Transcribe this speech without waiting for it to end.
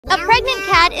A pregnant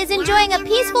cat is enjoying a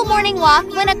peaceful morning walk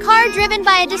when a car driven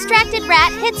by a distracted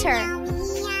rat hits her.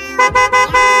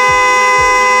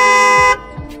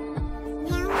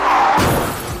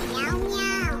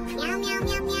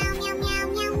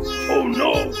 Oh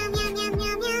no!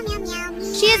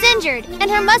 She is injured, and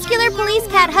her muscular police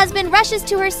cat husband rushes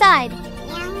to her side.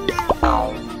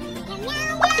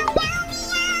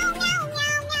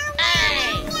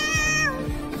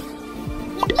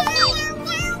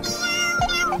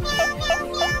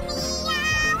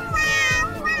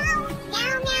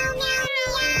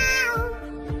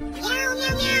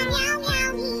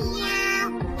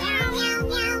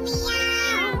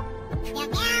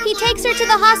 He takes her to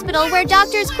the hospital where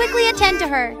doctors quickly attend to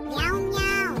her.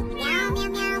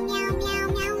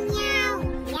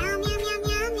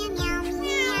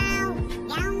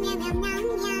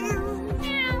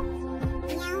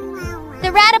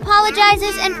 The rat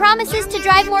apologizes and promises to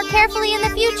drive more carefully in the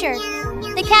future.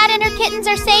 The cat and her kittens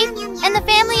are safe, and the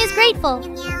family is grateful.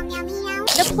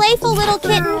 The playful little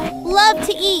kitten loved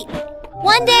to eat.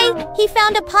 One day, he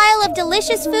found a pile of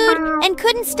delicious food and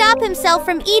couldn't stop himself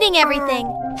from eating everything.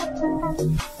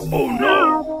 Oh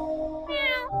no!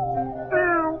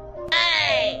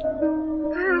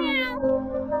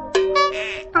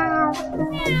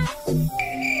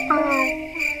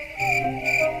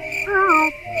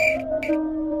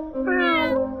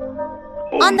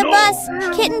 On the bus,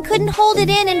 Kitten couldn't hold it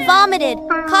in and vomited,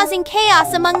 causing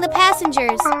chaos among the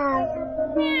passengers.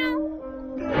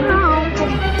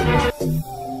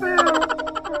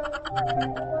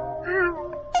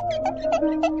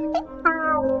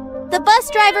 The bus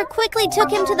driver quickly took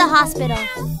him to the hospital.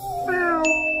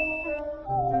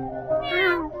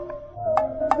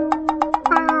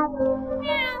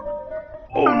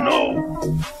 Oh no!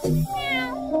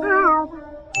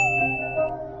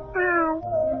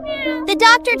 The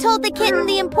doctor told the kitten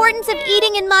the importance of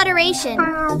eating in moderation.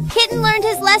 Kitten learned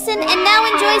his lesson and now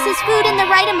enjoys his food in the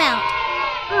right amount.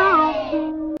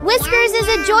 Whiskers is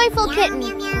a joyful kitten.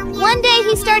 One day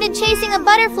he started chasing a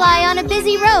butterfly on a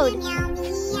busy road.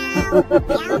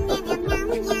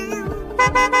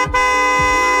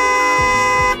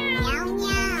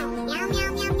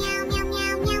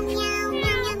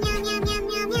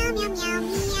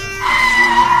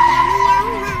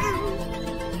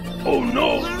 Oh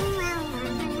no!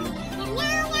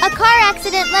 A car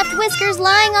accident left Whiskers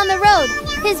lying on the road,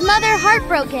 his mother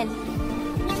heartbroken.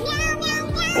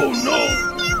 Oh no!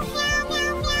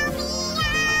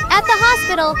 At the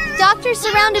hospital, doctors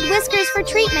surrounded Whiskers for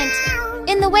treatment.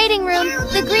 In the waiting room,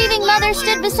 the grieving mother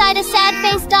stood beside a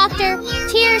sad-faced doctor,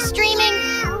 tears streaming.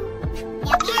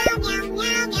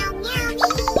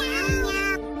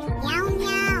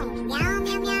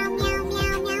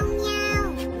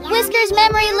 Whiskers'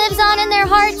 memory lives on in their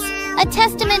hearts, a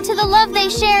testament to the love they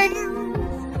shared.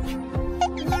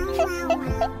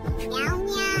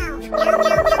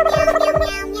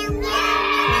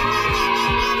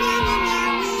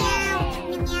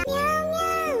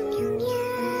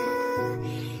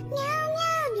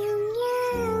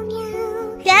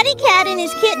 Daddy Cat and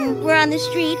his kitten were on the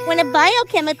street when a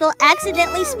biochemical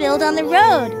accidentally spilled on the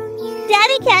road.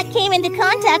 Daddy Cat came into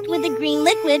contact with the green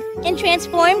liquid and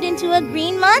transformed into a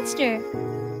green monster.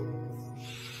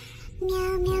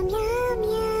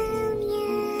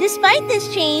 Despite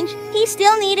this change, he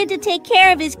still needed to take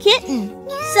care of his kitten.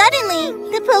 Suddenly,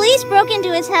 the police broke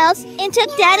into his house and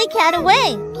took Daddy Cat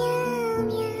away.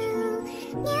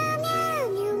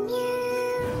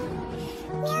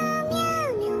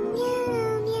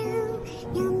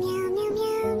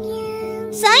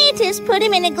 Scientists put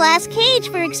him in a glass cage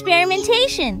for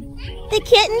experimentation. The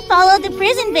kitten followed the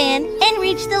prison van and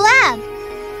reached the lab.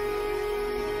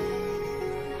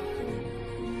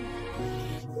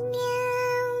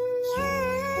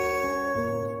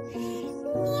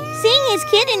 Seeing his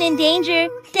kitten in danger,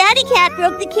 Daddy Cat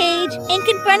broke the cage and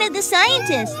confronted the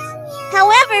scientists.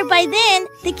 However, by then,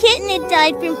 the kitten had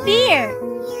died from fear.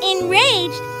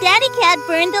 Enraged, Daddy Cat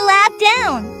burned the lab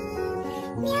down.